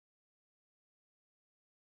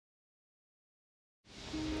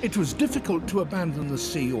It was difficult to abandon the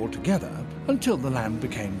sea altogether until the land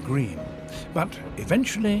became green, but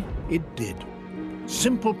eventually it did.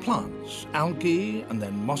 Simple plants, algae and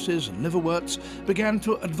then mosses and liverworts began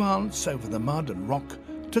to advance over the mud and rock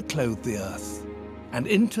to clothe the earth. And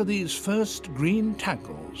into these first green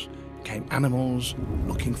tangles came animals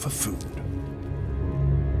looking for food.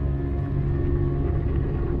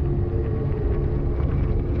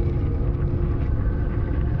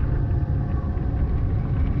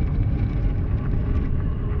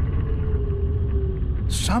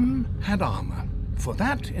 Some had armour, for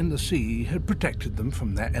that in the sea had protected them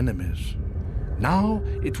from their enemies. Now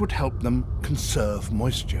it would help them conserve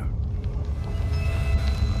moisture.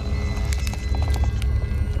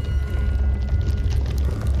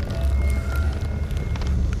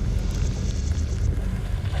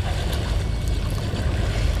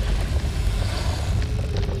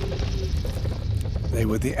 They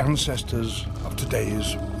were the ancestors of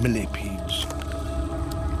today's millipedes.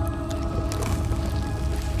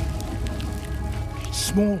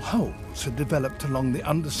 Small holes had developed along the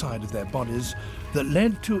underside of their bodies that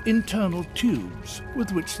led to internal tubes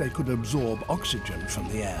with which they could absorb oxygen from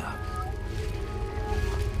the air.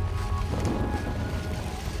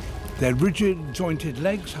 Their rigid, jointed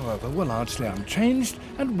legs, however, were largely unchanged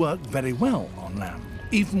and worked very well on land,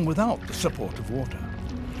 even without the support of water.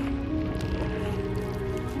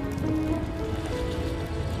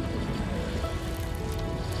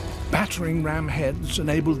 Battering ram heads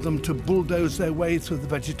enabled them to bulldoze their way through the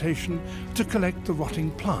vegetation to collect the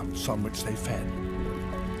rotting plants on which they fed.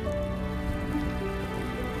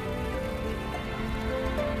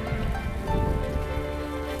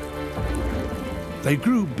 They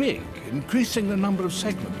grew big, increasing the number of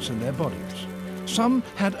segments in their bodies. Some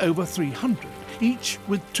had over 300, each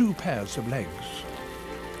with 2 pairs of legs.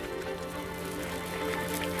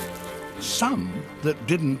 Some that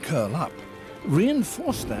didn't curl up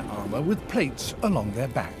reinforced their armour with plates along their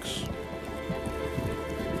backs.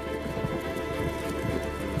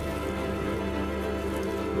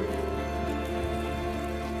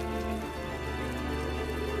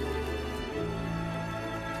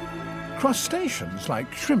 Crustaceans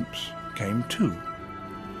like shrimps came too.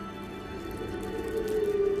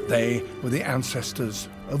 They were the ancestors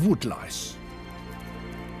of woodlice.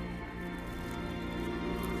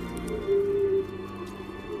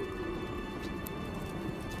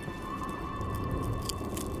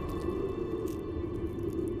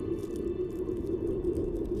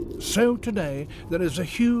 So today there is a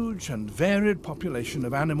huge and varied population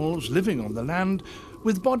of animals living on the land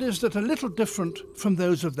with bodies that are little different from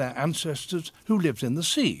those of their ancestors who lived in the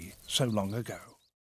sea so long ago.